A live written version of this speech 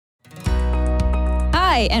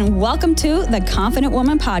Hi, and welcome to the Confident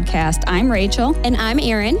Woman Podcast. I'm Rachel. And I'm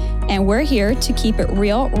Erin. And we're here to keep it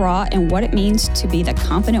real, raw, and what it means to be the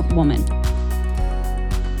confident woman.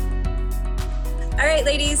 All right,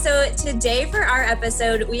 ladies. So today for our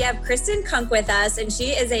episode, we have Kristen Kunk with us, and she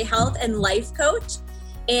is a health and life coach.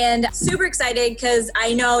 And super excited because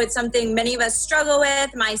I know it's something many of us struggle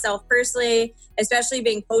with, myself personally, especially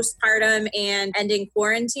being postpartum and ending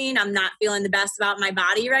quarantine. I'm not feeling the best about my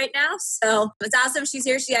body right now. So it's awesome she's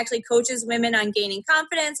here. She actually coaches women on gaining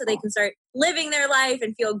confidence so they can start living their life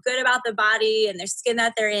and feel good about the body and their skin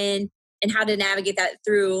that they're in and how to navigate that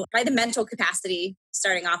through probably the mental capacity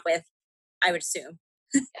starting off with, I would assume.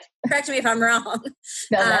 Correct me if I'm wrong.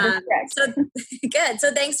 No, that is correct. So good.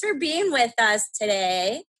 So thanks for being with us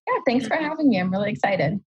today. Yeah, thanks for having me. I'm really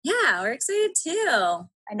excited. Yeah, we're excited too.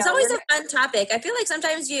 It's always a fun topic. I feel like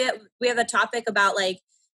sometimes we have a topic about like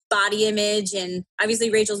body image, and obviously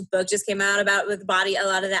Rachel's book just came out about with body, a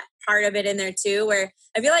lot of that part of it in there too, where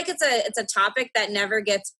I feel like it's a topic that never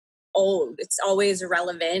gets old. It's always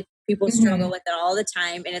relevant. People struggle with it all the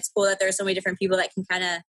time, and it's cool that there's so many different people that can kind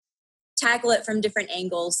of tackle it from different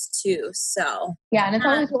angles too. So yeah, and it's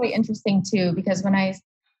always really interesting too, because when I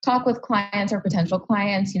talk with clients or potential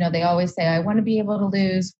clients, they always say, I want to be able to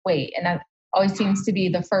lose weight. And that always seems to be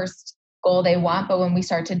the first goal they want. But when we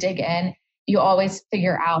start to dig in, you always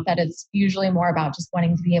figure out that it's usually more about just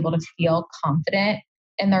wanting to be able to feel confident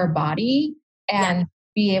in their body and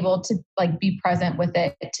be able to be present with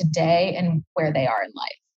it today and where they are in life.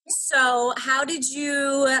 So how did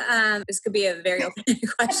you, this could be a very open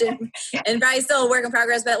question and probably still a work in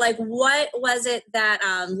progress, but what was it that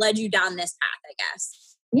led you down this path, I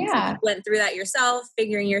guess? Yeah. So you went through that yourself,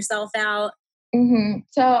 figuring yourself out.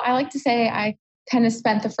 So I like to say I kind of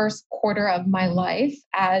spent the first quarter of my life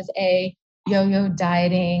as a yo-yo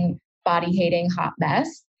dieting, body hating hot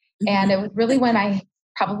mess. And it was really when I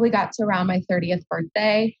probably got to around my 30th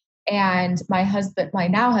birthday, and my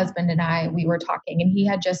now husband and I, we were talking, and he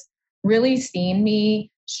had just really seen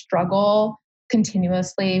me struggle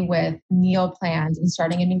continuously with meal plans and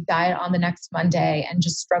starting a new diet on the next Monday and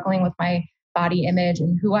just struggling with my body image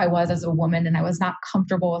and who I was as a woman. And I was not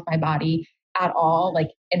comfortable with my body at all,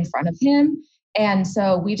 in front of him. And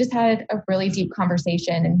so we just had a really deep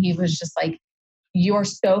conversation, and he was just like, you're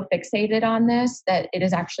so fixated on this that it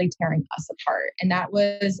is actually tearing us apart. And that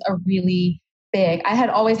was a really big, I had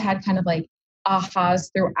always had kind of ahas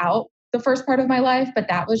throughout the first part of my life, but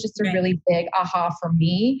that was just a really big aha for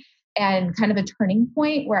me and kind of a turning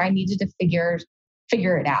point where I needed to figure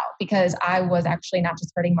it out, because I was actually not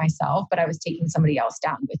just hurting myself, but I was taking somebody else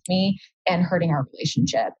down with me and hurting our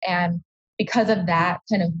relationship. And because of that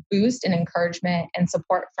kind of boost and encouragement and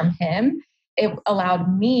support from him, it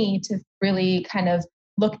allowed me to really kind of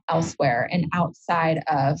look elsewhere and outside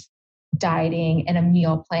of dieting and a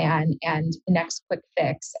meal plan and the next quick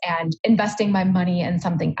fix and investing my money in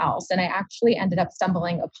something else. And I actually ended up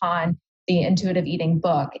stumbling upon the intuitive eating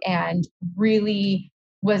book and really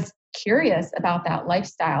was curious about that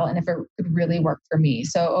lifestyle and if it could really work for me.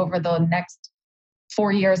 So over the next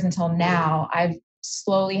 4 years until now, I've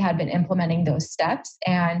slowly had been implementing those steps.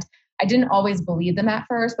 And I didn't always believe them at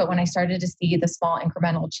first, but when I started to see the small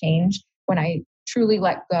incremental change, when I truly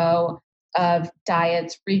let go of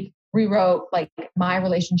diets, rewrote my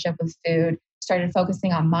relationship with food, started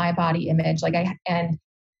focusing on my body image, and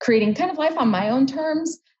creating kind of life on my own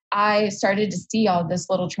terms, I started to see all this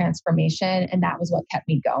little transformation, and that was what kept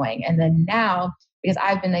me going. And then now, because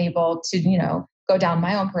I've been able to, go down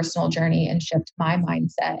my own personal journey and shift my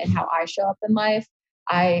mindset and how I show up in life,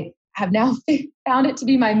 I have now found it to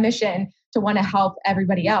be my mission to want to help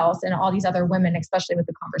everybody else and all these other women, especially with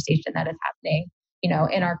the conversation that is happening, in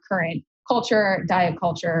our current culture, diet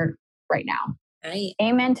culture right now. Right.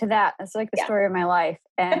 Amen to that. That's the story of my life.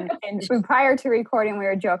 And prior to recording, we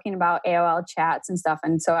were joking about AOL chats and stuff.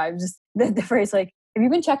 And so I was just, the phrase have you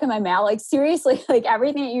been checking my mail? Seriously,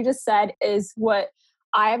 everything that you just said is what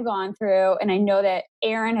I have gone through. And I know that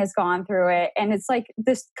Erin has gone through it. And it's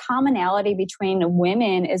this commonality between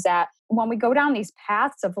women is that when we go down these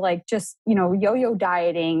paths of yo-yo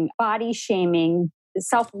dieting, body shaming,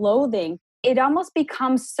 self-loathing, it almost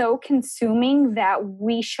becomes so consuming that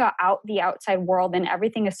we shut out the outside world and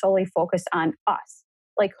everything is solely focused on us,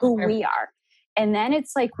 who we are. And then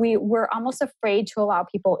it's we're almost afraid to allow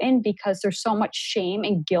people in because there's so much shame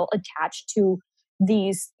and guilt attached to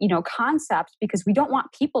these, concepts, because we don't want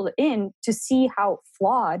people in to see how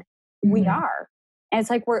flawed we are. And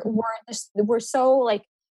it's we're so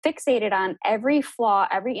fixated on every flaw,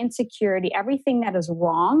 every insecurity, everything that is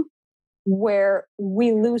wrong, where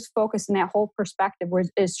we lose focus and that whole perspective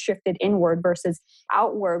is shifted inward versus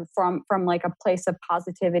outward from like a place of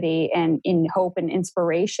positivity and in hope and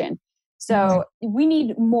inspiration. So we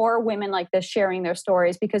need more women like this sharing their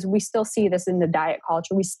stories, because we still see this in the diet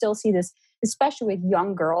culture. We still see this, especially with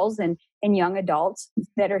young girls and young adults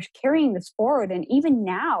that are carrying this forward. And even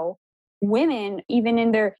now, women, even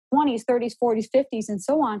in their 20s, 30s, 40s, 50s, and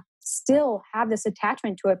so on, still have this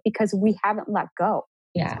attachment to it because we haven't let go.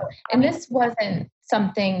 Yeah. And this wasn't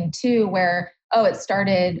something too where, oh, it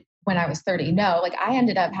started when I was 30. No, like I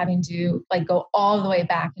ended up having to like go all the way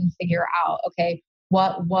back and figure out, okay,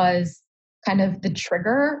 what was kind of the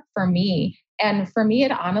trigger for me? And for me,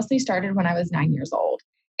 it honestly started when I was 9 years old.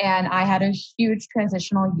 And I had a huge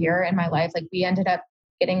transitional year in my life. Like we ended up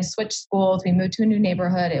getting switched schools. We moved to a new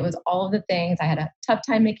neighborhood. It was all of the things. I had a tough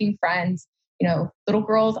time making friends. You know, little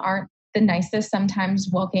girls aren't the nicest sometimes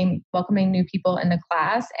welcoming new people into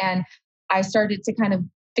class. And I started to kind of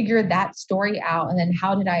figure that story out. And then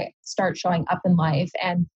how did I start showing up in life?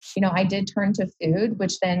 And, you know, I did turn to food,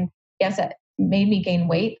 which then, yes, it made me gain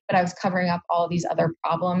weight, but I was covering up all these other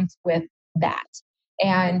problems with that.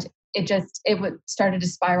 And started to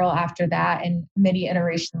spiral after that. And many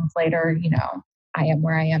iterations later, you know, I am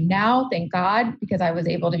where I am now, thank God, because I was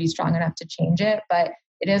able to be strong enough to change it. But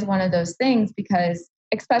it is one of those things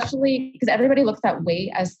especially because everybody looks at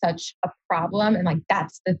weight as such a problem and like,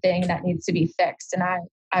 that's the thing that needs to be fixed. And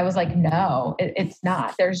I was like, no, it's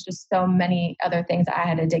not. There's just so many other things I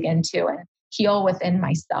had to dig into and heal within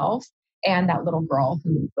myself and that little girl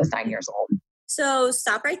who was 9 years old. So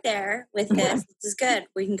stop right there with this. This is good.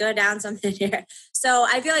 We can go down something here. So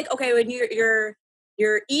I feel like, okay, when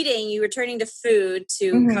you're eating, you're turning to food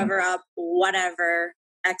to cover up whatever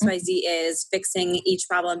XYZ is, fixing each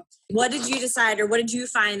problem. What did you decide, or what did you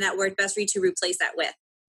find that worked best for you to replace that with?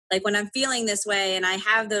 Like when I'm feeling this way and I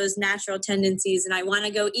have those natural tendencies and I want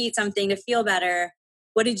to go eat something to feel better,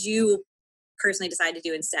 what did you personally decide to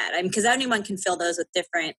do instead? I mean, because anyone can fill those with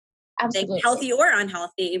different things, healthy or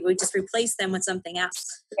unhealthy. We just replace them with something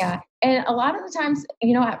else. Yeah. And a lot of the times,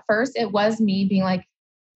 you know, at first it was me being like,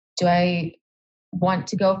 do I want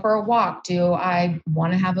to go for a walk? Do I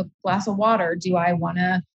want to have a glass of water? Do I want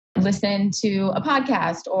to listen to a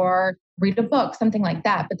podcast or read a book, something like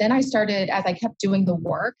that? But then I started, as I kept doing the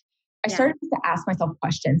work, I started to ask myself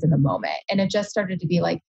questions in the moment. And it just started to be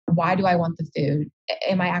like, why do I want the food?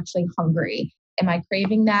 Am I actually hungry? Am I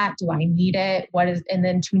craving that? Do I need it? And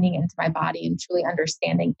then tuning into my body and truly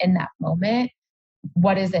understanding in that moment,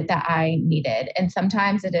 what is it that I needed? And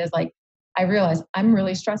sometimes it is like, I realize I'm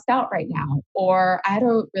really stressed out right now, or I had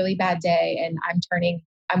a really bad day and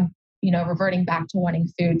I'm reverting back to wanting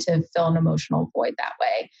food to fill an emotional void that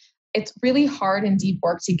way. It's really hard and deep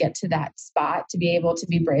work to get to that spot, to be able to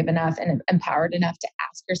be brave enough and empowered enough to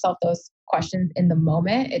ask yourself those questions in the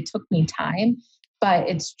moment. It took me time, but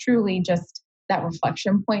it's truly just that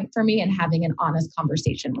reflection point for me and having an honest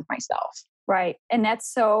conversation with myself. Right. And that's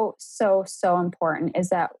so, so, so important, is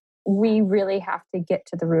that we really have to get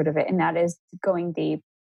to the root of it. And that is going deep.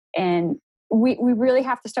 And we really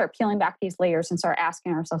have to start peeling back these layers and start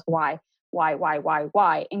asking ourselves why,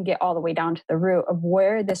 and get all the way down to the root of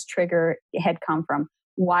where this trigger had come from.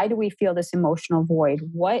 Why do we feel this emotional void?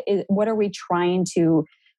 What are we trying to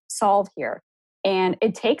solve here? And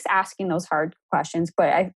it takes asking those hard questions.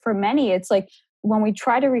 But for many, it's like when we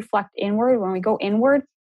try to reflect inward, when we go inward,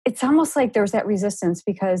 it's almost like there's that resistance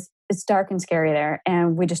because it's dark and scary there.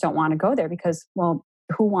 And we just don't want to go there because, well,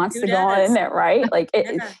 who wants to go in there, right? Like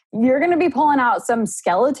you're going to be pulling out some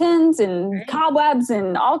skeletons and cobwebs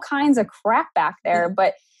and all kinds of crap back there.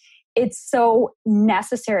 But it's so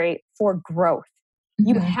necessary for growth.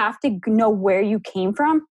 You have to know where you came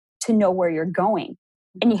from to know where you're going.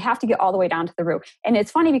 And you have to get all the way down to the root. And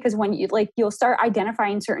it's funny because when you'll start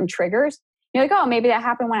identifying certain triggers, you're like, oh, maybe that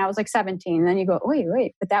happened when I was like 17. And then you go,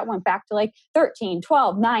 wait, but that went back to like 13,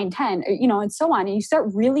 12, 9, 10, and so on. And you start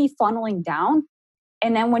really funneling down.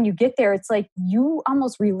 And then when you get there, it's like you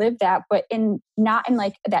almost relive that, but not in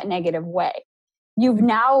like that negative way. You've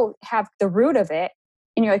now have the root of it.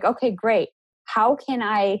 And you're like, okay, great. How can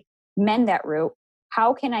I mend that root?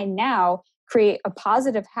 How can I now create a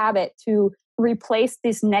positive habit to replace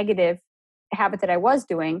this negative habit that I was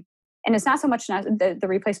doing? And it's not so much the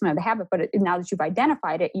replacement of the habit, but now that you've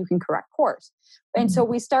identified it, you can correct course. And so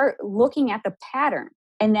we start looking at the pattern.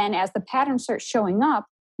 And then as the pattern starts showing up,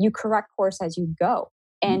 you correct course as you go.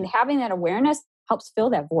 And having that awareness helps fill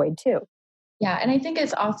that void too. Yeah. And I think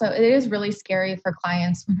it is really scary for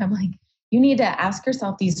clients when I'm like, you need to ask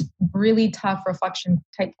yourself these really tough reflection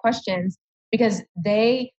type questions, because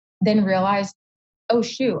they then realize, oh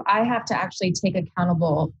shoot, I have to actually take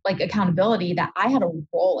accountability that I had a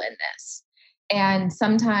role in this. And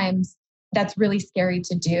sometimes that's really scary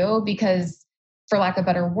to do because, for lack of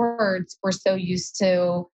better words, we're so used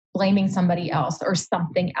to blaming somebody else or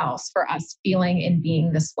something else for us feeling and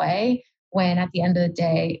being this way. When at the end of the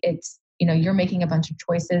day, it's, you're making a bunch of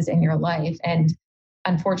choices in your life. And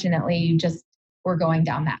unfortunately, we're going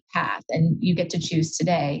down that path, and you get to choose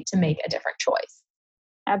today to make a different choice.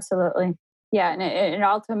 Absolutely. Yeah. And it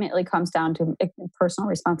ultimately comes down to personal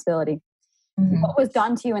responsibility. Mm-hmm. What was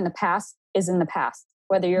done to you in the past is in the past,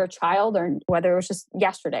 whether you're a child or whether it was just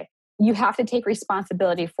yesterday. You have to take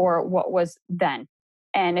responsibility for what was then.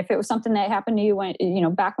 And if it was something that happened to you when,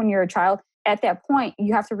 back when you were a child, at that point,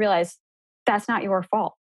 you have to realize that's not your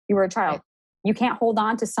fault. You were a child. Right. You can't hold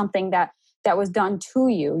on to something that was done to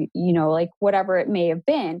you, like whatever it may have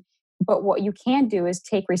been. But what you can do is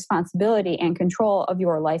take responsibility and control of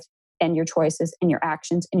your life and your choices and your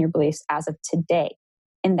actions and your beliefs as of today.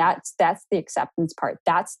 And that's the acceptance part.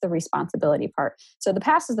 That's the responsibility part. So the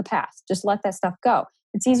past is the past. Just let that stuff go.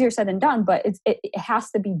 It's easier said than done, but it has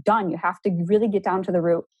to be done. You have to really get down to the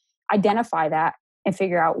root, identify that, and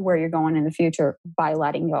figure out where you're going in the future by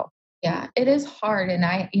letting go. Yeah, it is hard. And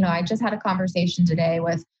I just had a conversation today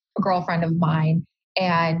with a girlfriend of mine,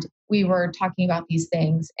 and we were talking about these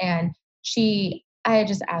things. And I had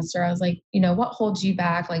just asked her, I was like, what holds you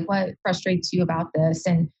back? Like, what frustrates you about this?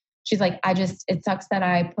 And she's like, it sucks that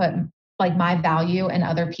I put like my value in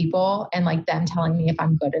other people and like them telling me if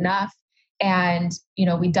I'm good enough. And,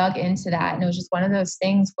 we dug into that, and it was just one of those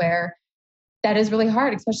things where that is really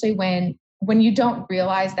hard, especially when you don't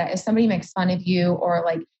realize that if somebody makes fun of you, or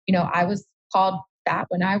like, I was called that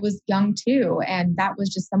when I was young too. And that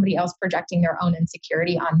was just somebody else projecting their own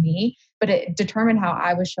insecurity on me, but it determined how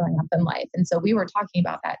I was showing up in life. And so we were talking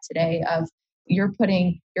about that today of you're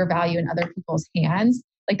putting your value in other people's hands.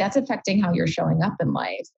 Like that's affecting how you're showing up in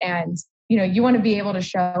life. And, you want to be able to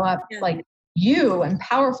show up like you and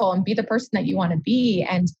powerful and be the person that you want to be.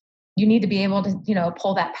 And you need to be able to,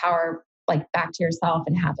 pull that power like back to yourself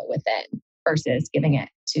and have it within versus giving it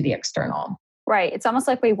to the external. Right. It's almost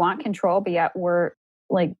like we want control, but yet we're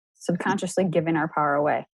like subconsciously giving our power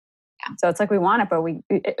away. Yeah. So it's like we want it, but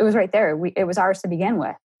it was right there. It was ours to begin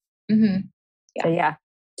with. Mm-hmm. Yeah. So, yeah.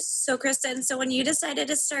 So Kristen, so when you decided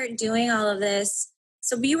to start doing all of this,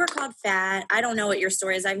 so you were called fat. I don't know what your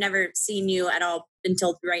story is. I've never seen you at all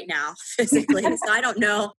until right now physically. So I don't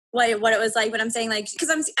know what it was like, but I'm saying like, because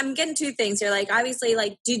I'm getting two things here. Like obviously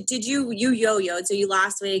like, did you yo-yoed? So you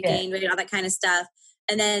lost weight, gained weight, all that kind of stuff.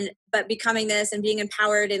 And then, but becoming this and being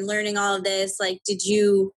empowered and learning all of this, like, did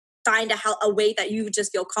you find a weight that you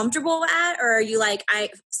just feel comfortable at? Or are you like,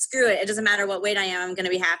 screw it. It doesn't matter what weight I am. I'm going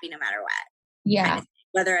to be happy no matter what. Yeah. Kind of,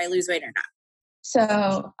 whether I lose weight or not.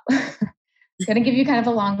 So I'm going to give you kind of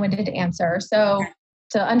a long-winded answer. So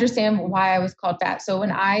to understand why I was called fat. So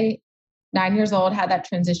when I, 9 years old, had that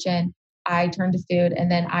transition, I turned to food,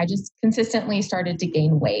 and then I just consistently started to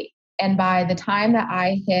gain weight. And by the time that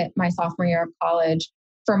I hit my sophomore year of college,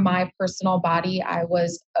 for my personal body, I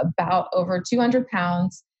was about over 200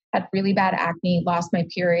 pounds, had really bad acne, lost my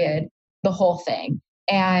period, the whole thing.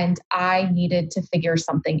 And I needed to figure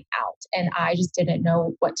something out. And I just didn't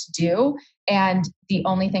know what to do. And the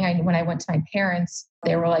only thing I knew when I went to my parents,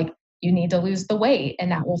 they were like, you need to lose the weight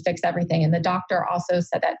and that will fix everything. And the doctor also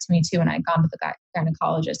said that to me too when I had gone to the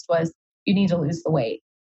gynecologist was, you need to lose the weight.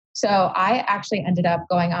 So I actually ended up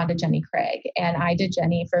going on to Jenny Craig, and I did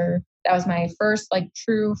Jenny that was my first like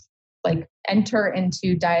true like enter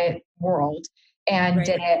into diet world, and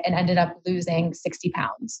did it and ended up losing 60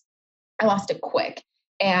 pounds. I lost it quick.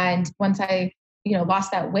 And once I,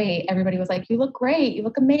 lost that weight, everybody was like, you look great. You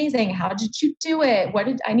look amazing. How did you do it?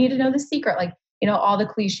 I need to know the secret. Like, all the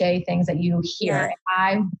cliche things that you hear. Yeah.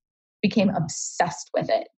 I became obsessed with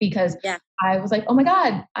it because I was like, oh my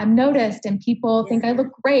God, I'm noticed and people think I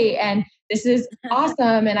look great and this is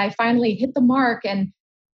awesome. And I finally hit the mark and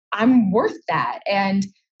I'm worth that. And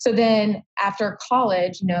so then after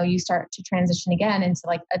college, you start to transition again into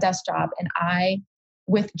like a desk job. And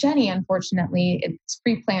with Jenny, unfortunately, it's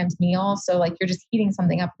pre-planned meal. So like you're just heating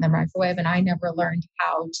something up in the microwave. And I never learned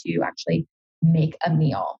how to actually make a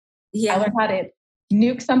meal. Yeah. I learned how to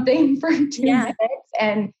nuke something for 2 minutes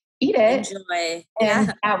and eat it. Enjoy.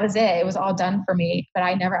 And that was it. It was all done for me. But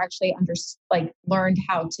I never actually learned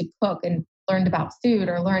how to cook and learned about food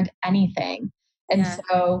or learned anything. And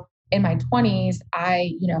so in my 20s,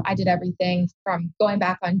 I did everything from going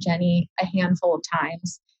back on Jenny a handful of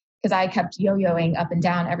times because I kept yo-yoing up and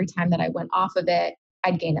down. Every time that I went off of it,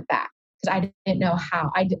 I'd gain it back because I didn't know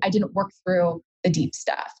how. I didn't work through the deep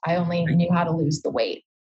stuff. I only knew how to lose the weight.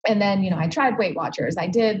 And then, I tried Weight Watchers. I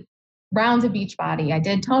did rounds of Beachbody. I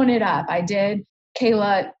did Tone It Up. I did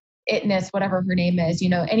Kayla Itness, whatever her name is,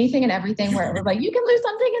 anything and everything where it was like, you can lose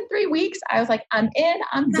something in 3 weeks. I was like, I'm in,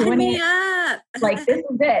 I'm doing it. Like, this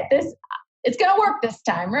is it. It's going to work this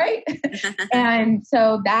time. Right. And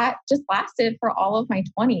so that just lasted for all of my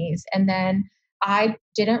 20s. And then I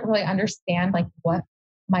didn't really understand like what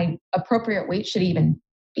my appropriate weight should even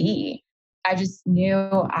be. I just knew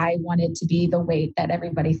I wanted to be the weight that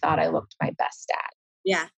everybody thought I looked my best at.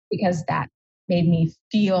 Yeah. Because that made me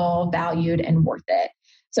feel valued and worth it.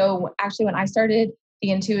 So actually, when I started the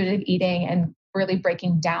intuitive eating and really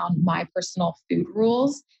breaking down my personal food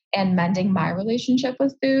rules and mending my relationship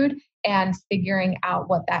with food and figuring out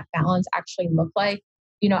what that balance actually looked like,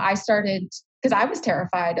 I started, because I was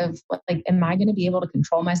terrified of like, am I going to be able to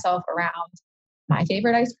control myself around my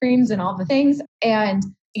favorite ice creams and all the things? And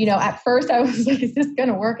at first I was like, is this going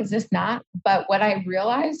to work? Is this not? But what I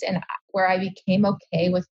realized and where I became okay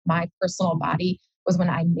with my personal body was when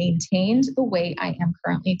I maintained the weight I am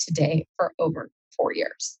currently today for over 4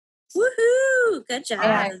 years. Woohoo! Good job.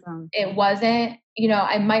 And it wasn't,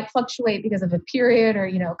 I might fluctuate because of a period or,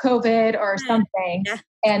 COVID or something.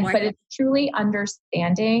 Yeah. But it's truly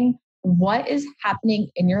understanding what is happening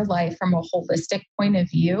in your life from a holistic point of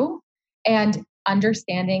view and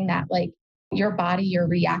understanding that like your body, you're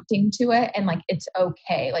reacting to it and like, it's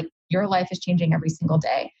okay. Like your life is changing every single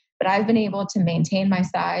day, but I've been able to maintain my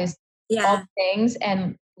size, all things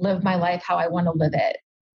and live my life how I want to live it.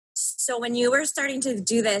 So when you were starting to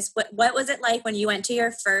do this, what was it like when you went to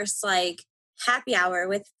your first like happy hour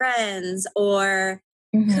with friends or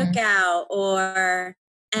cookout or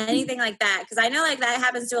anything like that? Because I know like that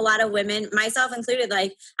happens to a lot of women, myself included.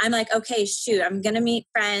 Like I'm like, okay, shoot, I'm going to meet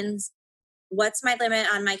friends. What's my limit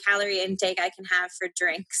on my calorie intake I can have for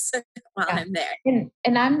drinks while I'm there?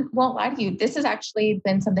 And I won't lie to you. This has actually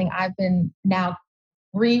been something I've been now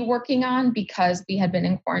reworking on because we had been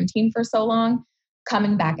in quarantine for so long.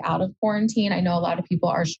 Coming back out of quarantine, I know a lot of people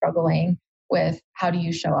are struggling with how do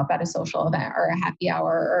you show up at a social event or a happy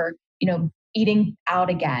hour or, eating out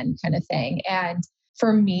again kind of thing. And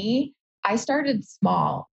for me, I started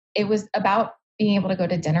small. It was about being able to go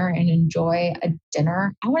to dinner and enjoy a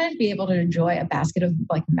dinner. I wanted to be able to enjoy a basket of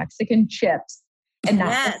like Mexican chips and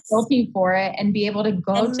not be guilty for it and be able to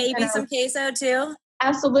go and maybe dinner. Some queso too.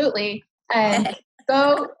 Absolutely. And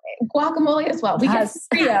go guacamole as well. We get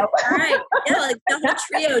trio. All right. Yeah, like the whole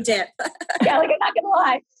trio dip. Yeah, like I'm not gonna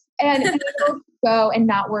lie. And go and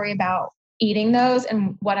not worry about eating those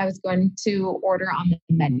and what I was going to order on the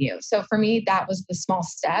menu. So for me, that was the small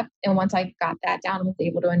step. And once I got that down and was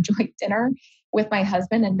able to enjoy dinner with my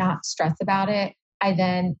husband and not stress about it, I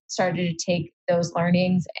then started to take those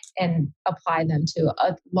learnings and apply them to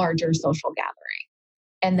a larger social gathering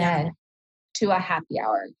and then to a happy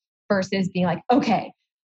hour versus being like, okay,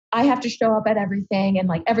 I have to show up at everything and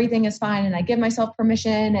like everything is fine and I give myself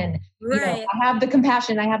permission and I have the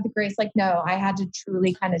compassion, I have the grace. Like, no, I had to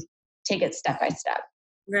truly kind of take it step by step.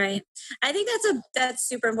 Right. I think that's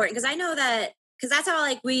super important because I know that because that's how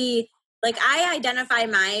I identify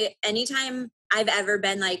anytime I've ever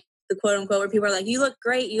been like the quote unquote where people are like, you look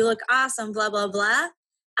great, you look awesome, blah, blah, blah.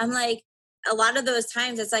 I'm like, a lot of those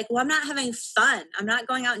times it's like, well, I'm not having fun. I'm not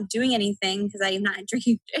going out and doing anything because I'm not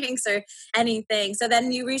drinking drinks or anything. So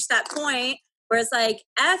then you reach that point where it's like,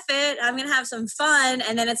 F it, I'm going to have some fun.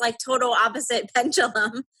 And then it's like total opposite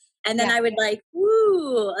pendulum. And then I would like,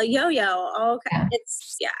 woo, a yo-yo. Okay.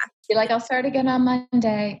 You're like, I'll start again on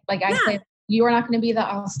Monday. Like I say, you are not going to be the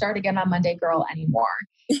I'll start again on Monday girl anymore.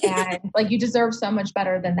 And like, you deserve so much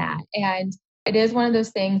better than that. And it is one of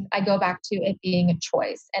those things I go back to it being a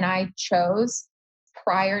choice. And I chose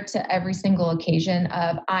prior to every single occasion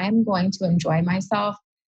of I'm going to enjoy myself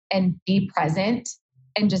and be present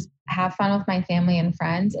and just have fun with my family and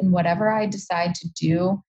friends. And whatever I decide to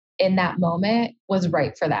do in that moment was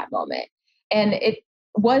right for that moment. And it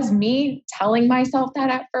was me telling myself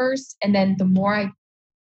that at first. And then the more I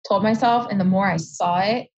told myself and the more I saw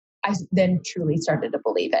it, I then truly started to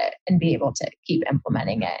believe it and be able to keep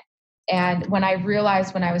implementing it. And when I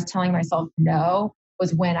realized when I was telling myself no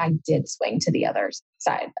was when I did swing to the other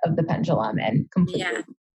side of the pendulum and completely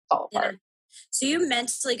fall apart. So you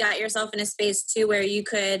mentally got yourself in a space too where you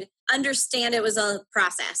could understand it was a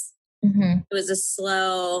process. Mm-hmm. It was a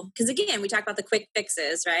slow, because again, we talk about the quick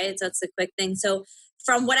fixes, right? So it's a quick thing. So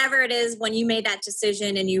from whatever it is, when you made that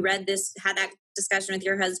decision and you had that discussion with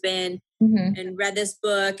your husband and read this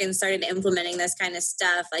book and started implementing this kind of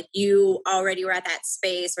stuff, like you already were at that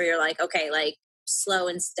space where you're like, okay, like slow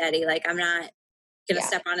and steady. Like I'm not going to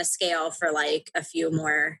step on a scale for like a few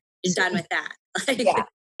more. You're done with that. Yeah.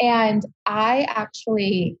 And I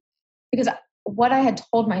actually, because what I had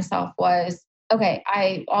told myself was, okay,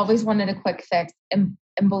 I always wanted a quick fix. And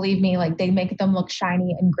believe me, like they make them look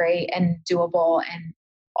shiny and great and doable and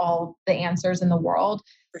all the answers in the world.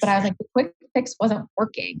 But I was like, the quick fix wasn't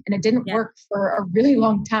working and it didn't work for a really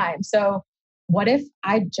long time. So what if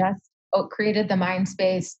I just created the mind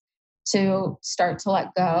space to start to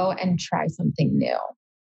let go and try something new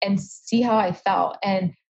and see how I felt?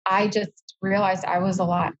 And I just realized I was a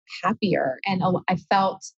lot happier and I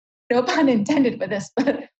felt, no pun intended with this,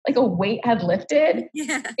 but like a weight had lifted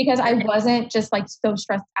because I wasn't just like so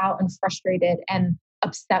stressed out and frustrated and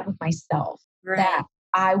upset with myself that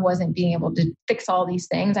I wasn't being able to fix all these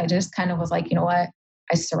things. I just kind of was like, you know what?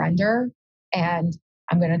 I surrender and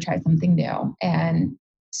I'm going to try something new and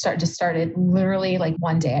started literally like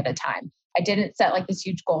one day at a time. I didn't set like this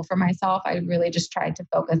huge goal for myself. I really just tried to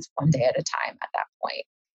focus one day at a time at that point.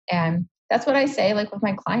 And that's what I say, like with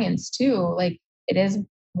my clients too, like it is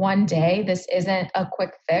one day. This isn't a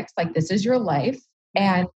quick fix. Like this is your life.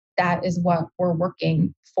 And that is what we're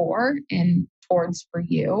working for and towards for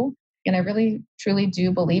you. And I really, truly do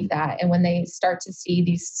believe that. And when they start to see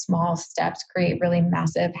these small steps create really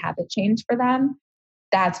massive habit change for them,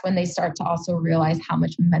 that's when they start to also realize how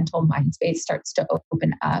much mental mind space starts to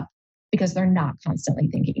open up because they're not constantly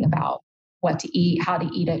thinking about what to eat, how to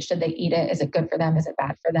eat it, should they eat it, is it good for them, is it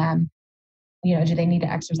bad for them? You know, do they need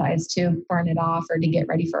to exercise to burn it off or to get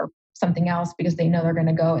ready for something else because they know they're going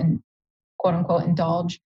to go and quote unquote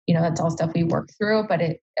indulge? You know, that's all stuff we work through, but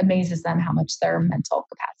it amazes them how much their mental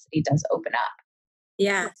capacity does open up.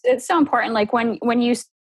 Yeah. It's so important. Like when you,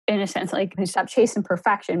 in a sense, like you stop chasing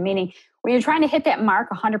perfection, meaning when you're trying to hit that mark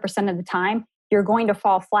 100% of the time, you're going to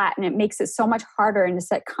fall flat and it makes it so much harder and it's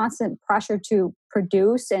that constant pressure to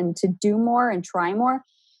produce and to do more and try more.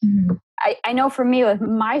 Mm-hmm. I know for me with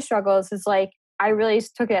my struggles is like, I really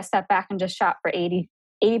took a step back and just shot for 80%.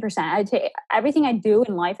 I'd say everything I do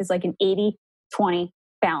in life is like an 80-20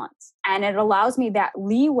 balance. And it allows me that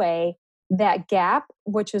leeway, that gap,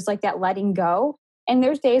 which is like that letting go. And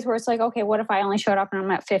there's days where it's like, okay, what if I only showed up and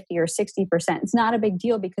I'm at 50 or 60%? It's not a big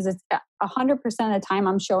deal because it's 100% of the time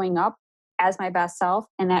I'm showing up as my best self.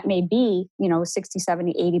 And that may be, 60,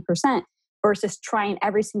 70, 80% versus trying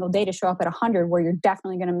every single day to show up at 100 where you're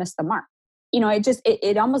definitely going to miss the mark.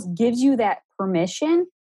 It almost gives you that permission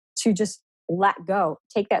to just let go,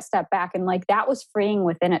 take that step back. And like that was freeing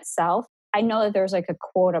within itself. I know that there's like a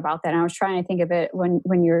quote about that. And I was trying to think of it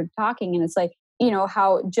when you're talking and it's like,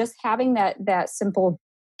 how just having that simple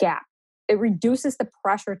gap, it reduces the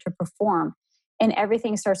pressure to perform and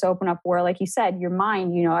everything starts to open up where, like you said, your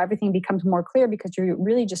mind, everything becomes more clear because you're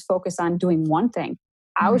really just focused on doing one thing.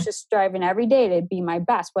 I was just striving every day to be my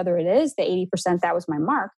best, whether it is the 80% that was my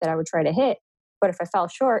mark that I would try to hit. But if I fell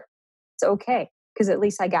short, it's okay because at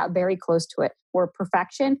least I got very close to it. Where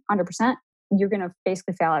perfection, 100%, you're going to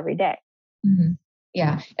basically fail every day. Mm-hmm.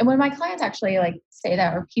 Yeah. And when my clients actually like say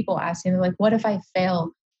that, or people ask me, they're like, what if I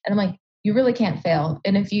fail? And I'm like, you really can't fail.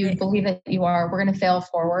 And if you believe that you are, we're going to fail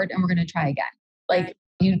forward and we're going to try again. Like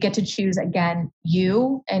you get to choose again,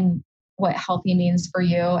 you and what healthy means for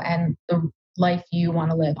you and the life you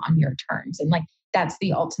want to live on your terms. And like, that's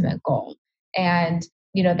the ultimate goal. And,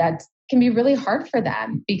 that can be really hard for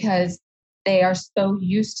them because they are so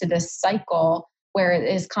used to this cycle where it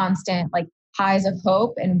is constant, like highs of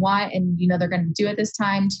hope and want, and, they're going to do it this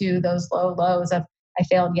time to those low lows of I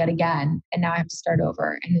failed yet again. And now I have to start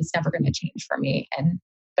over and it's never going to change for me.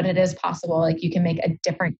 But it is possible. Like you can make a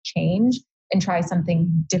different change and try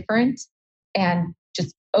something different and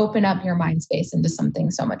just open up your mind space into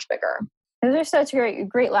something so much bigger. Those are such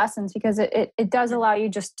great lessons because it does allow you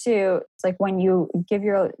just to, it's like when you give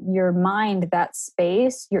your mind that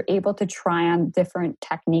space, you're able to try on different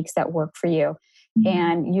techniques that work for you. Mm-hmm.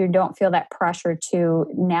 And you don't feel that pressure to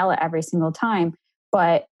nail it every single time.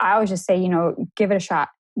 But I always just say, give it a shot,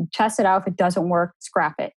 test it out. If it doesn't work,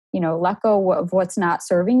 scrap it. Let go of what's not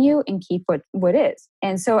serving you and keep what is.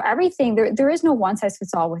 And so everything, there is no one size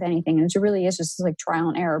fits all with anything. And it really is just like trial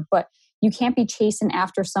and error. But you can't be chasing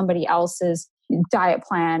after somebody else's diet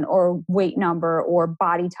plan or weight number or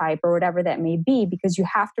body type or whatever that may be, because you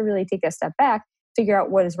have to really take a step back, figure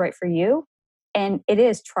out what is right for you. And it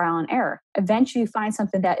is trial and error. Eventually you find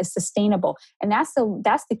something that is sustainable. And that's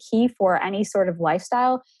the key for any sort of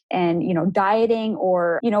lifestyle and, dieting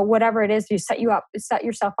or, whatever it is, you set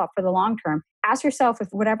yourself up for the long term. Ask yourself if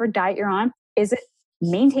whatever diet you're on, is it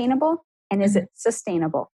maintainable and is it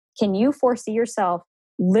sustainable? Can you foresee yourself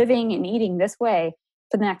living and eating this way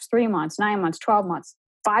for the next 3 months, 9 months, 12 months,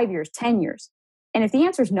 5 years, 10 years? And if the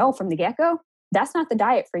answer is no from the get-go, that's not the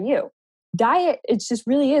diet for you. diet, it just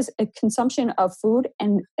really is a consumption of food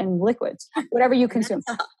and liquids, whatever you consume.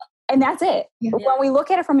 And that's it. Yeah. When we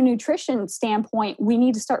look at it from a nutrition standpoint, we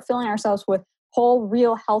need to start filling ourselves with whole,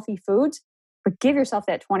 real, healthy foods, but give yourself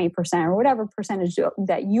that 20% or whatever percentage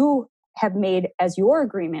that you have made as your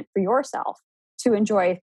agreement for yourself to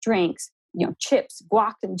enjoy drinks, chips,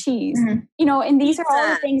 guac and cheese, and these are all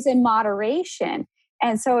the things in moderation.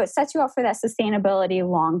 And so it sets you up for that sustainability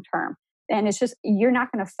long term. And it's just, you're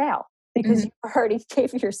not going to fail because you already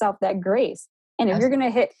gave yourself that grace. And if you're going to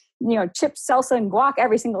hit, chips, salsa, and guac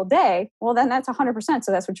every single day, well, then that's 100%.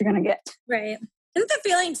 So that's what you're going to get. Right. I think the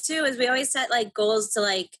feeling too is we always set like goals to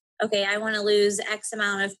like, okay, I want to lose X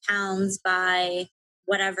amount of pounds by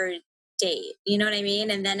whatever date. You know what I mean?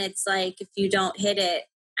 And then it's like, if you don't hit it,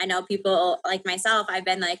 I know people like myself, I've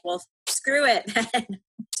been like, well, screw it,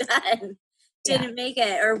 done. Didn't make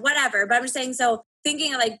it or whatever. But I'm just saying, so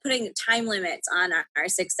thinking of like putting time limits on our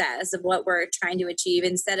success of what we're trying to achieve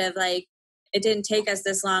instead of like, it didn't take us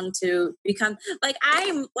this long to become like,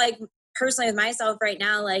 I'm like personally with myself right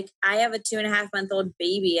now, like I have a 2.5-month-old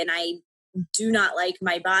baby and I do not like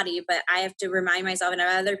my body, but I have to remind myself and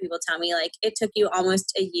have other people tell me like, it took you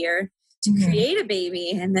almost a year to create a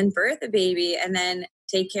baby and then birth a baby and then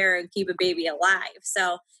take care and keep a baby alive.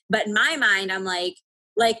 So, but in my mind, I'm like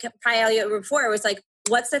probably before it was like,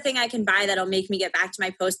 what's the thing I can buy that'll make me get back to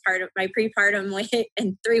my my prepartum weight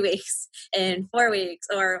in 3 weeks, in 4 weeks,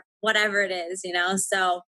 or whatever it is,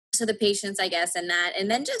 So the patience, I guess, in that.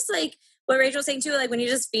 And then just like what Rachel's saying too, like when you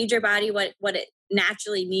just feed your body what it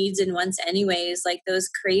naturally needs and wants anyways, like those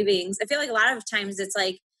cravings. I feel like a lot of times it's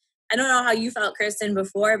like, I don't know how you felt, Kristen,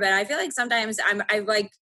 before, but I feel like sometimes I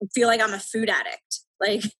like feel like I'm a food addict.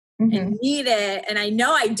 Like I need it and I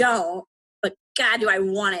know I don't, but God, do I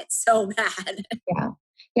want it so bad.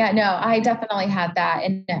 Yeah, no, I definitely had that.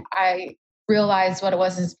 And I realized what it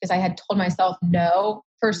was is because I had told myself no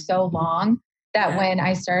for so long that when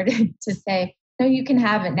I started to say, no, you can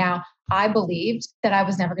have it now, I believed that I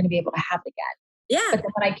was never going to be able to have it again. Yeah. But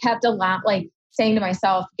then when I kept saying to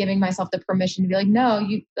myself, giving myself the permission to be like, no,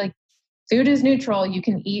 you like food is neutral. You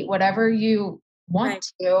can eat whatever you want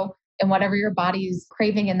to and whatever your body's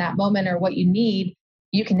craving in that moment or what you need,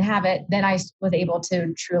 you can have it. Then I was able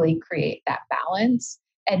to truly create that balance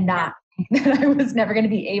and not that I was never going to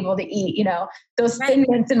be able to eat, those Thin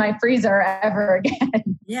Mints in my freezer ever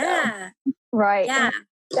again. Yeah. So, right. Yeah. And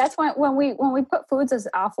that's why when we put foods as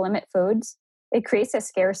off limit foods, it creates a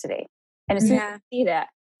scarcity. And as soon as we see that,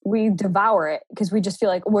 we devour it because we just feel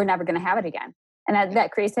like we're never going to have it again. And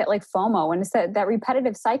that creates that like FOMO. And it's that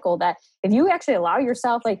repetitive cycle that if you actually allow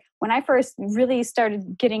yourself, like when I first really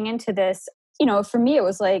started getting into this, for me, it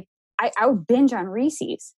was like, I would binge on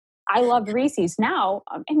Reese's. I loved Reese's. Now,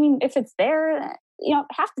 I mean, if it's there,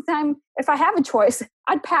 half the time, if I have a choice,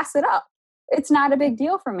 I'd pass it up. It's not a big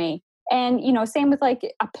deal for me. And, same with like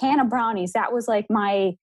a pan of brownies. That was like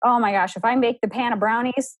oh my gosh, if I make the pan of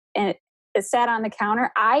brownies and it sat on the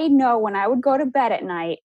counter, I know when I would go to bed at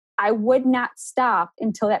night, I would not stop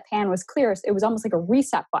until that pan was clear. It was almost like a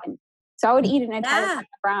reset button. So I would eat an entire pan of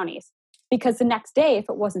brownies because the next day, if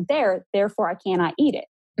it wasn't there, therefore I cannot eat it.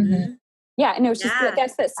 Mm-hmm. Yeah. And it was just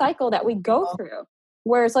that's that cycle that we go through.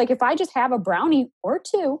 Whereas like if I just have a brownie or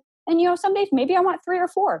two, and some days maybe I want 3 or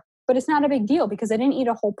 4, but it's not a big deal because I didn't eat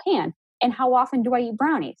a whole pan. And how often do I eat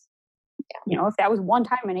brownies? If that was one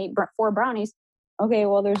time and I ate 4 brownies, okay,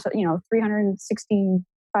 well there's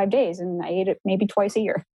 365 days and I ate it maybe twice a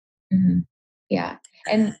year. Mm-hmm. Yeah.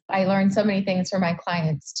 And I learned so many things from my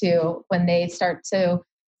clients too, when they start to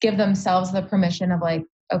give themselves the permission of like,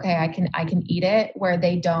 okay, I can eat it, where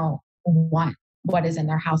they don't want what is in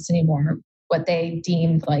their house anymore, what they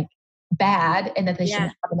deemed like bad and that they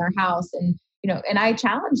shouldn't have in their house. And, and I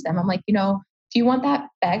challenge them. I'm like, if you want that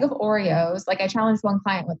bag of Oreos, like I challenged one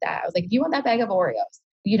client with that. I was like, if you want that bag of Oreos,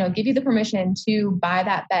 give you the permission to buy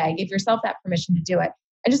that bag, give yourself that permission to do it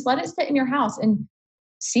and just let it sit in your house and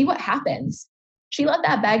see what happens. She let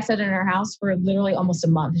that bag sit in her house for literally almost a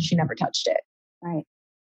month and she never touched it. Right.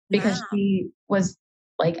 Because she was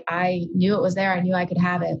like, I knew it was there. I knew I could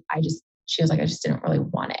have it. She was like, I just didn't really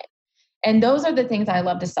want it. And those are the things I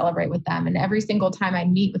love to celebrate with them. And every single time I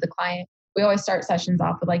meet with a client, we always start sessions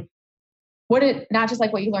off with like, not just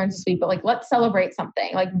like what you learned this week, but like, let's celebrate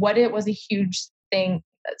something. Like what it was a huge thing,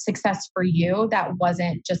 success for you that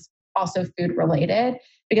wasn't just also food related,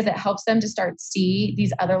 because it helps them to start see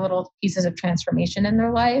these other little pieces of transformation in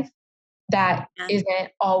their life that isn't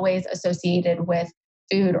always associated with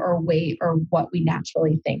food or weight or what we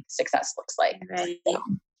naturally think success looks like. Right.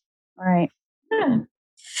 Right. Yeah.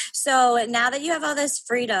 So now that you have all this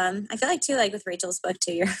freedom, I feel like too, like with Rachel's book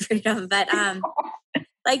too, your freedom, but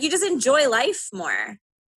Like you just enjoy life more.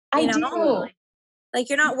 I do. Like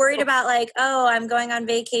you're not worried about like, oh, I'm going on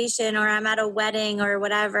vacation or I'm at a wedding or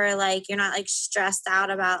whatever. Like you're not like stressed out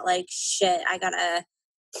about like, shit,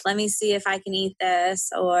 let me see if I can eat this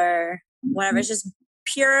or whatever. It's just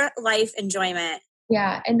pure life enjoyment.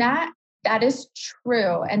 Yeah. And that is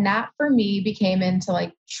true. And that for me became into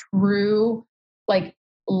like true, like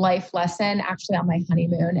life lesson actually on my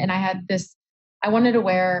honeymoon. And I wanted to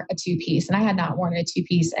wear a 2-piece and I had not worn a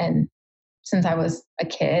 2-piece since I was a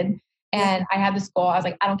kid. And I had this goal. I was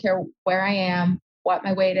like, I don't care where I am, what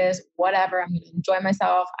my weight is, whatever. I'm going to enjoy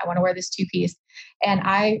myself. I want to wear this 2-piece. And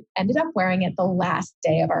I ended up wearing it the last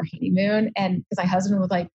day of our honeymoon. And because my husband was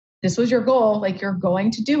like, this was your goal. Like, you're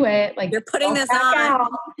going to do it. Like, you're putting this on. And I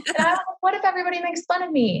was like, what if everybody makes fun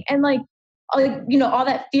of me? And like, all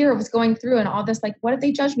that fear was going through and all this, like, what if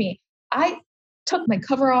they judge me? I took my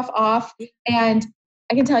cover off. And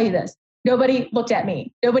I can tell you this, nobody looked at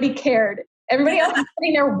me. Nobody cared. Everybody else was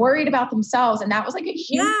sitting there worried about themselves. And that was like a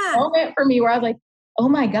huge moment for me where I was like, oh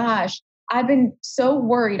my gosh, I've been so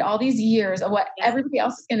worried all these years of what everybody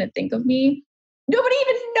else is going to think of me. Nobody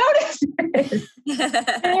even noticed it.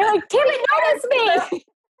 And you're like, damn it, notice me.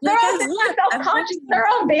 They're all self-conscious in their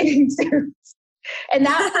own bathing suits. And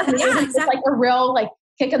that for me was like a real like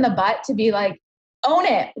kick in the butt to be like, own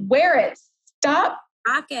it, wear it, stop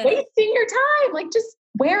wasting your time. Like just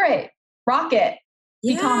wear it, rock it.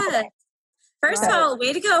 Be confident. First of all,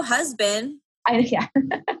 way to go, husband. Yeah.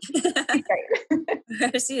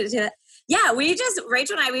 Yeah,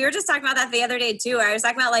 Rachel and I, we were just talking about that the other day too. I was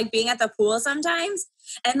talking about like being at the pool sometimes.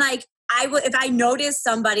 And like, if I notice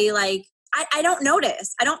somebody, like, I don't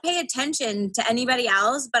notice. I don't pay attention to anybody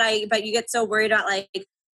else, but you get so worried about like,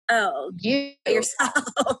 oh, you yourself.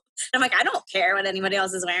 I'm like, I don't care what anybody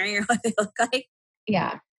else is wearing or what they look like.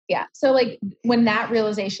 Yeah. Yeah. So like when that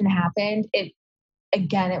realization happened, it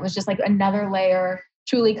was just like another layer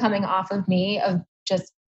truly coming off of me of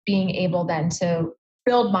just being able then to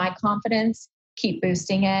build my confidence, keep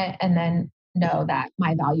boosting it, and then know that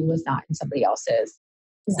my value was not in somebody else's.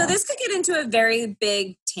 So this could get into a very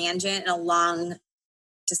big tangent and a long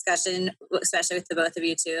discussion, especially with the both of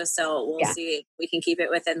you too. So we'll see if we can keep it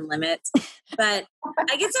within limits. But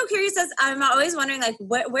I get so curious as I'm always wondering, like,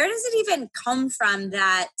 where does it even come from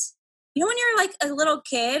that, you know, when you're like a little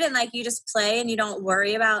kid and like you just play and you don't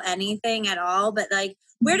worry about anything at all, but like,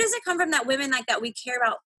 where does it come from that women like that we care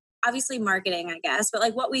about, obviously marketing, I guess, but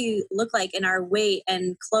like what we look like in our weight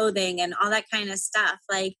and clothing and all that kind of stuff,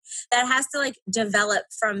 like that has to like develop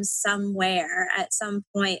from somewhere at some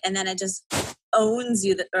point, and then it just owns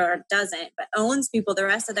you, or doesn't, but owns people the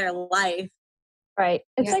rest of their life. Right.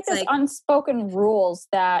 It's like this unspoken rules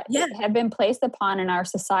that have been placed upon in our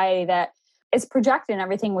society that is projected in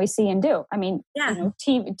everything we see and do. I mean, you know,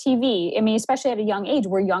 TV, I mean, especially at a young age,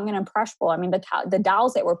 we're young and impressionable. I mean, the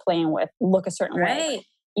dolls that we're playing with look a certain way.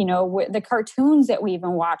 You know, the cartoons that we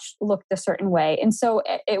even watched looked a certain way. And so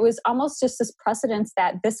it was almost just this precedence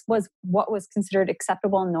that this was what was considered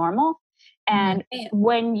acceptable and normal. And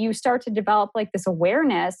when you start to develop like this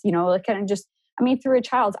awareness, you know, like kind of just, I mean, through a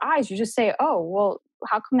child's eyes, you just say, oh, well,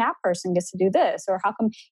 how come that person gets to do this? Or how come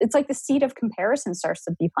it's like the seed of comparison starts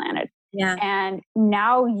to be planted. Yeah. And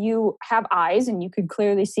now you have eyes and you could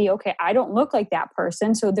clearly see, okay, I don't look like that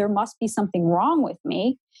person. So there must be something wrong with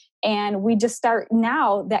me. And we just start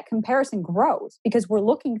now that comparison grows because we're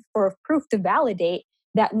looking for proof to validate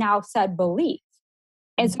that now said belief.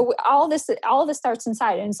 And so all this starts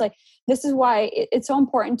inside. And it's like, this is why it's so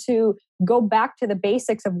important to go back to the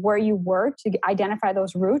basics of where you were to identify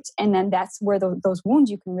those roots. And then that's where those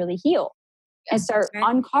wounds you can really heal and start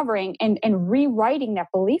uncovering and rewriting that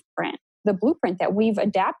belief print, the blueprint that we've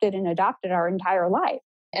adapted and adopted our entire life.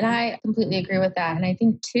 And I completely agree with that. And I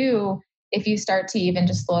think too, if you start to even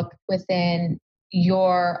just look within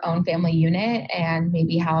your own family unit and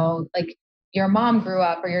maybe how like your mom grew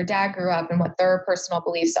up or your dad grew up and what their personal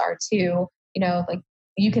beliefs are too, you know, like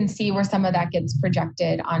you can see where some of that gets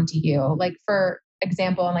projected onto you. Like for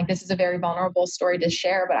example, and like this is a very vulnerable story to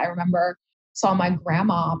share, but I remember saw my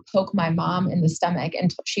grandma poke my mom in the stomach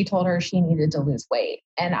and she told her she needed to lose weight.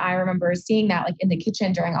 And I remember seeing that like in the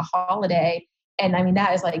kitchen during a holiday. And I mean,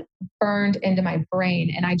 that is like burned into my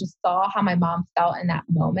brain. And I just saw how my mom felt in that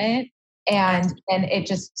moment. And it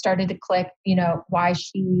just started to click, you know, why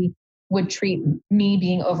she would treat me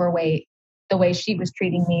being overweight the way she was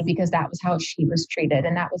treating me, because that was how she was treated.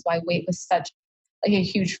 And that was why weight was such like a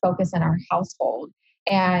huge focus in our household.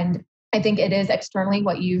 And I think it is externally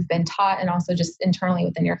what you've been taught and also just internally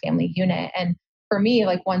within your family unit. And for me,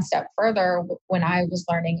 like one step further, when I was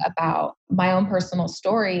learning about my own personal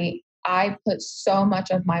story, I put so much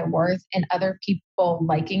of my worth in other people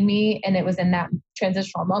liking me. And it was in that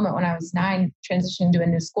transitional moment when I was 9, transitioning to a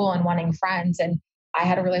new school and wanting friends. And I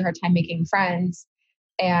had a really hard time making friends.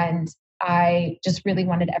 And I just really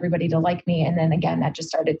wanted everybody to like me. And then again, that just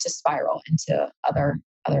started to spiral into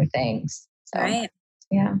other things. So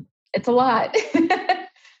yeah, it's a lot.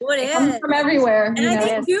 What it comes from everywhere. And I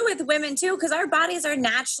think too with women too, because our bodies are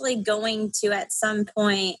naturally going to at some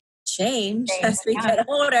point change as we get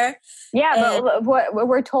older. Yeah, but what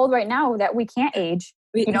we're told right now that we can't age.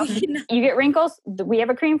 You get wrinkles. We have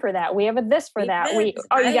a cream for that. We have a this for that. You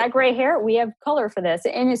got gray hair. We have color for this.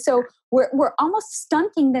 And so we're almost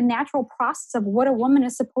stunting the natural process of what a woman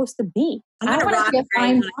is supposed to be. I want to be a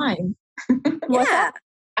fine wine.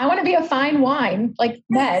 I want to be a fine wine like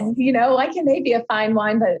men. Why can they be a fine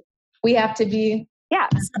wine, but we have to be? Yeah,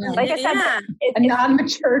 like I said, a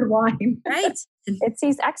non-matured wine. Right. It's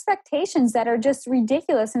these expectations that are just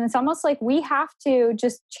ridiculous. And it's almost like we have to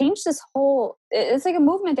just change this whole, it's like a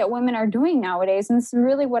movement that women are doing nowadays. And it's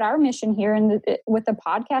really what our mission here with the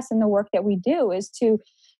podcast and the work that we do is to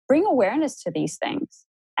bring awareness to these things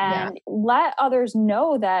and let others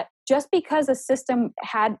know that just because a system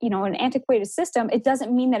had, an antiquated system, it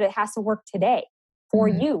doesn't mean that it has to work today for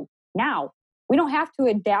you now. We don't have to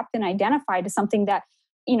adapt and identify to something that,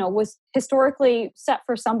 was historically set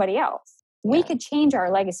for somebody else. We could change our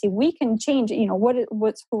legacy. We can change,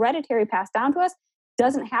 what's hereditary passed down to us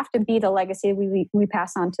doesn't have to be the legacy we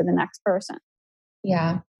pass on to the next person.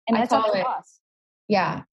 Yeah. And that's up to us.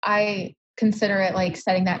 Yeah. I consider it like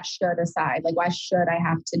setting that should aside. Like, why should I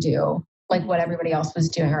have to do like what everybody else was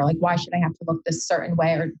doing? Or like, why should I have to look this certain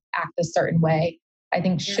way or act this certain way? I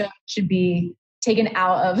think should be taken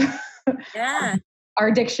out of our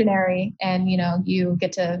dictionary, and you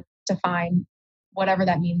get to define whatever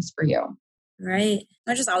that means for you. Right.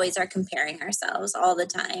 We just always are comparing ourselves all the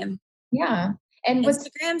time. Yeah. And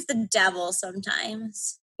Instagram's the devil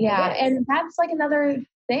sometimes. Yeah. And that's like another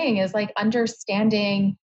thing is like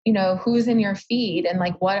understanding, who's in your feed and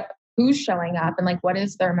like who's showing up and like what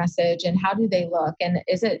is their message and how do they look, and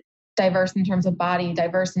is it diverse in terms of body,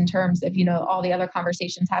 diverse in terms of, all the other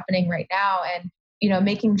conversations happening right now, and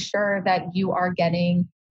making sure that you are getting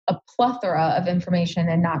a plethora of information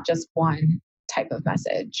and not just one type of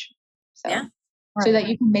message. So that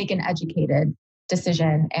you can make an educated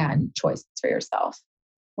decision and choices for yourself.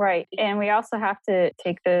 Right. And we also have to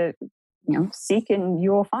take seek and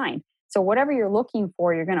you will find. So whatever you're looking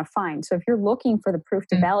for, you're going to find. So if you're looking for the proof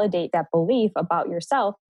to validate that belief about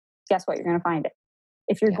yourself, guess what? You're going to find it.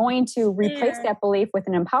 If you're going to replace that belief with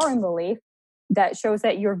an empowering belief that shows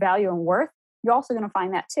that your value and worth, you're also going to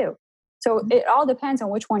find that too. So it all depends on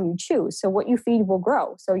which one you choose. So what you feed will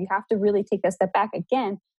grow. So you have to really take a step back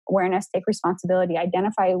again, awareness, take responsibility,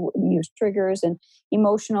 identify use triggers and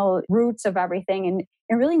emotional roots of everything, and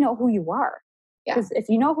really know who you are. Because if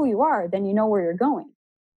you know who you are, then you know where you're going.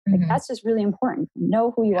 Like, that's just really important.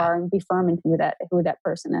 Know who you are and be firm in who that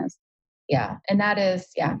person is. Yeah. And that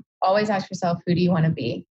is, always ask yourself, who do you want to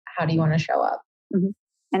be? How do you want to show up?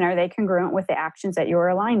 And are they congruent with the actions that you're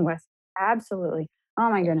aligned with? Absolutely. Oh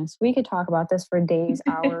my goodness. We could talk about this for days,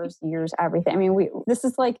 hours, years, everything. I mean, this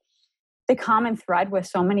is like the common thread with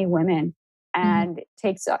so many women, and it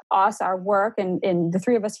takes us, our work, and the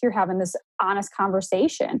three of us here having this honest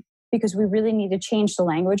conversation, because we really need to change the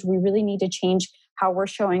language. We really need to change how we're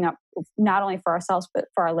showing up, not only for ourselves, but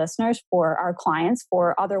for our listeners, for our clients,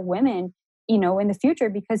 for other women, in the future,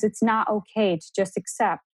 because it's not okay to just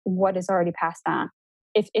accept what is already passed on.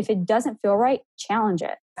 If it doesn't feel right, challenge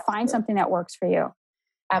it. Find something that works for you.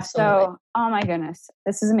 Absolutely. So, oh my goodness,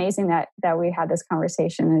 this is amazing that we had this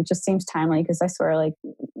conversation. And it just seems timely because I swear, like,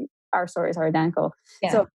 our stories are identical.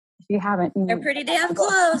 Yeah. So if you haven't, they're pretty damn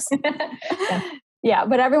close. Yeah,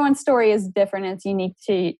 but everyone's story is different. And it's unique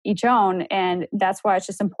to each own. And that's why it's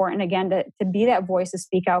just important, again, to be that voice to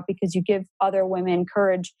speak out, because you give other women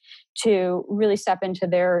courage to really step into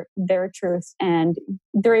their truths, and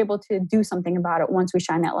they're able to do something about it once we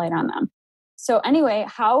shine that light on them. So anyway,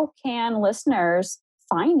 how can listeners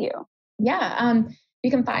find you? Yeah,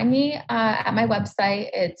 you can find me at my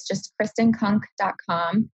website. It's just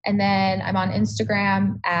KristenKunk.com. And then I'm on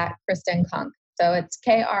Instagram at Kristen Kunk. So it's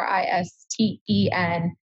KristenKunk.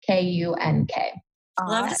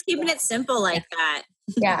 Love just keeping it simple like that.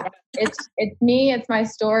 Yeah. It's me. It's my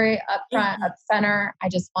story up front, up center.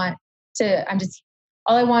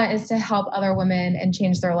 All I want is to help other women and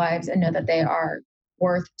change their lives and know that they are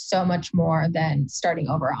worth so much more than starting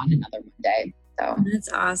over on another Monday. So that's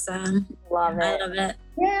awesome. Love it. I love it.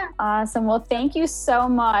 Yeah. Awesome. Well, thank you so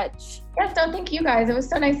much. Yes, thank you guys. It was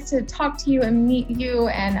so nice to talk to you and meet you,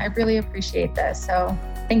 and I really appreciate this. So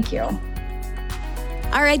Thank you.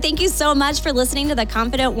 All right. Thank you so much for listening to the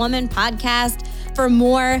Confident Woman podcast. For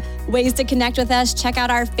more ways to connect with us, check out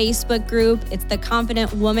our Facebook group. It's the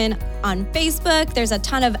Confident Woman on Facebook. There's a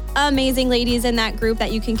ton of amazing ladies in that group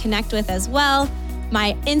that you can connect with as well.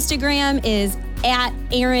 My Instagram is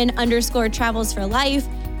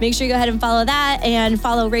 @Erin_travels4life. Make sure you go ahead and follow that and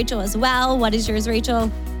follow Rachel as well. What is yours, Rachel?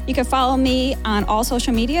 You can follow me on all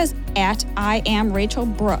social medias @I am Rachel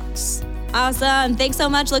Brooks. Awesome. Thanks so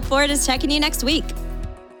much. Look forward to checking you next week.